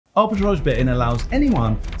Arbitrage betting allows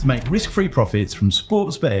anyone to make risk-free profits from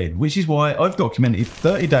sports betting, which is why I've documented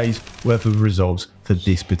 30 days worth of results for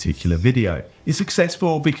this particular video. It's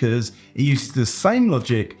successful because it uses the same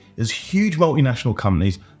logic as huge multinational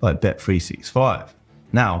companies like Bet365.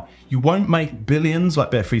 Now, you won't make billions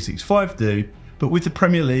like Bet365 do, but with the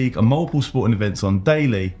Premier League and multiple sporting events on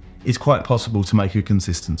daily, it's quite possible to make a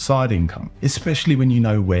consistent side income, especially when you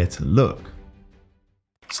know where to look.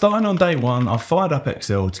 Starting on day one, I've fired up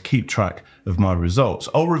Excel to keep track of my results.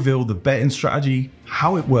 I'll reveal the betting strategy,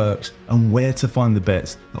 how it works, and where to find the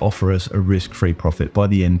bets that offer us a risk-free profit by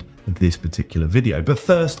the end of this particular video. But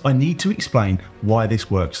first, I need to explain why this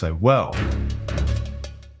works so well.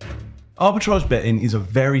 Arbitrage betting is a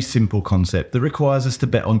very simple concept that requires us to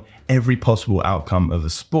bet on every possible outcome of a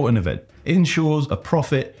sporting event. It ensures a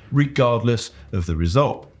profit regardless of the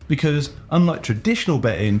result, because unlike traditional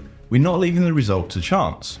betting, we're not leaving the result to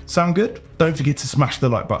chance. Sound good? Don't forget to smash the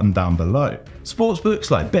like button down below.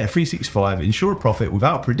 Sportsbooks like Bet365 ensure a profit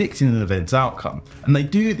without predicting an event's outcome, and they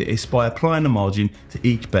do this by applying a margin to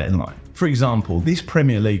each betting line. For example, this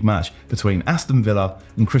Premier League match between Aston Villa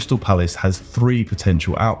and Crystal Palace has 3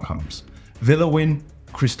 potential outcomes. Villa win,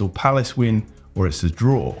 Crystal Palace win, or it's a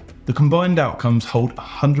draw. The combined outcomes hold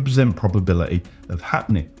 100% probability of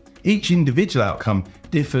happening. Each individual outcome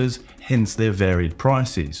differs, hence their varied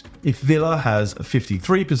prices. If Villa has a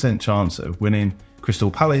 53% chance of winning,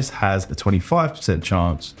 Crystal Palace has a 25%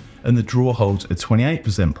 chance, and the draw holds a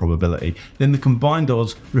 28% probability, then the combined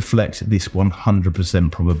odds reflect this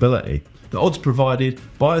 100% probability. The odds provided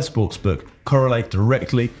by a sportsbook correlate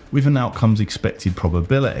directly with an outcome's expected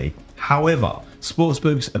probability. However,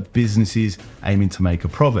 sportsbooks are businesses aiming to make a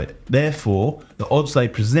profit. Therefore, the odds they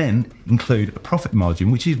present include a profit margin,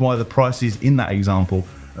 which is why the prices in that example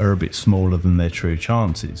are a bit smaller than their true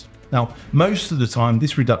chances. Now, most of the time,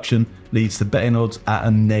 this reduction leads to betting odds at a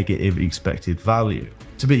negative expected value.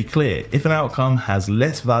 To be clear, if an outcome has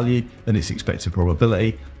less value than its expected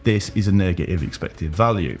probability, this is a negative expected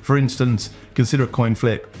value. For instance, consider a coin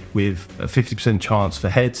flip with a 50% chance for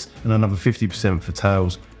heads and another 50% for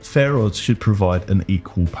tails. Fair odds should provide an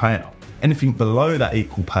equal payout. Anything below that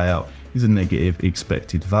equal payout is a negative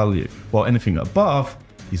expected value, while anything above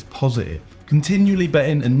is positive. Continually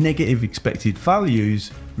betting a negative expected values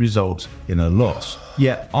results in a loss.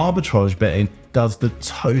 Yet arbitrage betting does the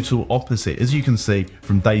total opposite, as you can see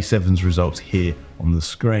from day 7's results here on the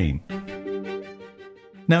screen.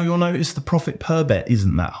 Now you'll notice the profit per bet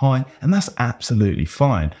isn't that high, and that's absolutely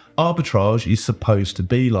fine. Arbitrage is supposed to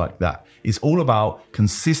be like that. It's all about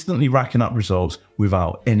consistently racking up results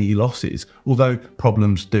without any losses, although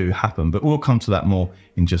problems do happen, but we'll come to that more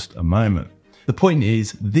in just a moment. The point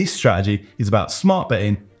is, this strategy is about smart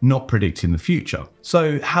betting, not predicting the future.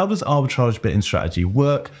 So how does arbitrage betting strategy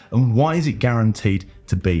work, and why is it guaranteed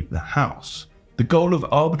to beat the house? The goal of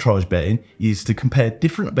arbitrage betting is to compare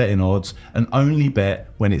different betting odds and only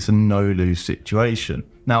bet when it's a no-lose situation.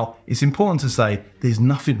 Now, it's important to say there's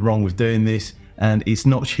nothing wrong with doing this, and it's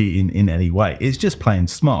not cheating in any way. It's just playing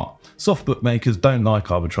smart. Soft bookmakers don't like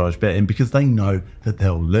arbitrage betting because they know that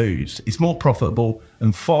they'll lose. It's more profitable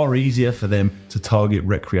and far easier for them to target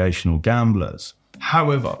recreational gamblers.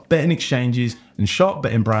 However, betting exchanges and sharp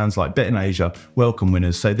betting brands like BettingAsia welcome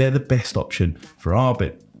winners, so they're the best option for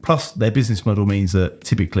Arbit. Plus, their business model means that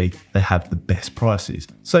typically they have the best prices.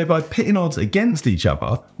 So by pitting odds against each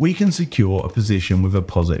other, we can secure a position with a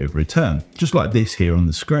positive return, just like this here on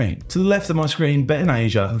the screen. To the left of my screen,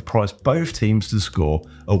 BettingAsia have priced both teams to score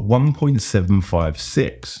at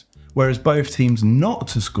 1.756, whereas both teams not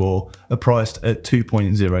to score are priced at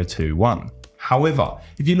 2.021. However,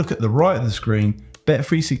 if you look at the right of the screen,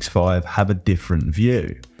 Bet365 have a different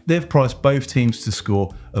view. They've priced both teams to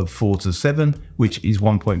score at 4-7, which is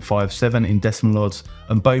 1.57 in decimal odds,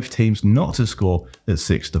 and both teams not to score at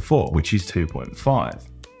 6-4, which is 2.5.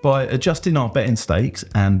 By adjusting our betting stakes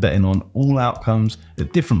and betting on all outcomes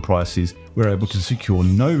at different prices, we're able to secure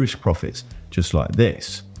no risk profits, just like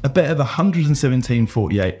this. A bet of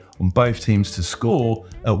 117.48 on both teams to score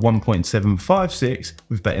at 1.756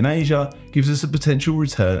 with BettingAsia gives us a potential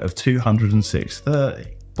return of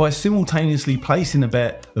 206.30. By simultaneously placing a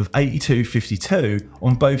bet of 82.52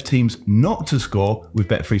 on both teams not to score with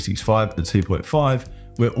Bet365 at 2.5,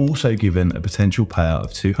 we're also given a potential payout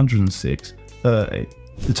of 206.30.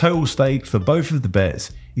 The total stake for both of the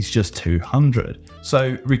bets is just 200.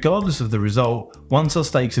 So regardless of the result, once our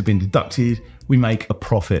stakes have been deducted, we make a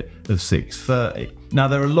profit of 630. Now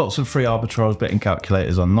there are lots of free arbitrage betting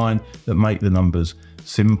calculators online that make the numbers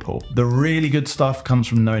simple. The really good stuff comes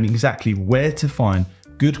from knowing exactly where to find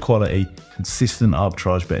good quality, consistent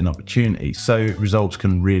arbitrage betting opportunities, so results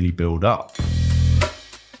can really build up.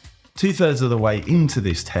 2/3 of the way into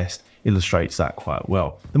this test illustrates that quite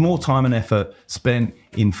well. The more time and effort spent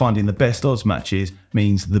in finding the best odds matches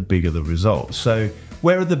means the bigger the results. So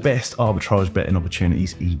where are the best arbitrage betting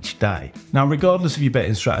opportunities each day? Now, regardless of your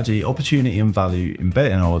betting strategy, opportunity and value in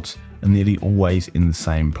betting odds are nearly always in the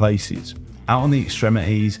same places, out on the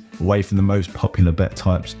extremities, away from the most popular bet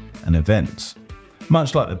types and events.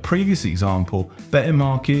 Much like the previous example, betting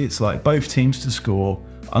markets like both teams to score,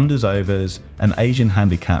 unders, overs, and Asian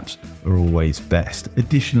handicaps are always best.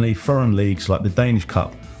 Additionally, foreign leagues like the Danish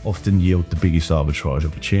Cup often yield the biggest arbitrage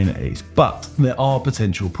opportunities. But there are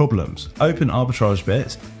potential problems. Open arbitrage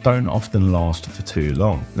bets don't often last for too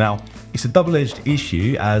long. Now, it's a double-edged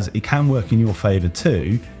issue as it can work in your favour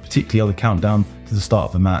too, particularly on the countdown to the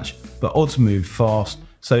start of a match, but odds move fast.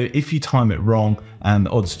 So if you time it wrong and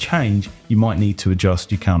the odds change, you might need to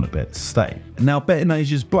adjust your counter bet to stay. Now, Betting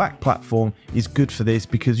Asia's Black platform is good for this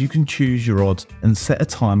because you can choose your odds and set a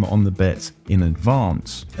timer on the bets in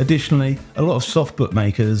advance. Additionally, a lot of soft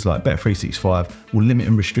bookmakers like Bet365 will limit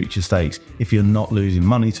and restrict your stakes if you're not losing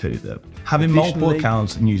money to them. Having multiple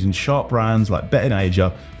accounts and using sharp brands like Betting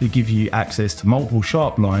Asia that give you access to multiple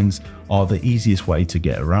sharp lines are the easiest way to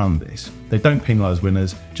get around this. They don't penalise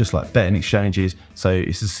winners, just like betting exchanges, so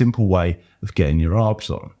it's a simple way of getting your arbs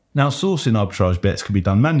on. Now, sourcing arbitrage bets can be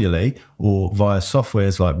done manually or via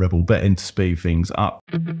softwares like Rebel Betting to speed things up.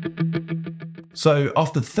 So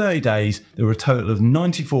after 30 days, there were a total of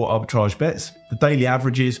 94 arbitrage bets. The daily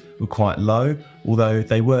averages were quite low, although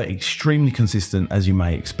they were extremely consistent as you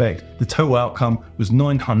may expect. The total outcome was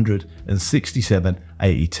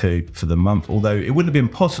 967.82 for the month, although it wouldn't have been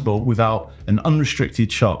possible without an unrestricted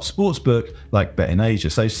sharp sportsbook like Betting Asia.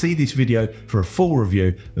 So see this video for a full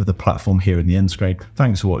review of the platform here in the end screen.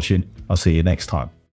 Thanks for watching. I'll see you next time.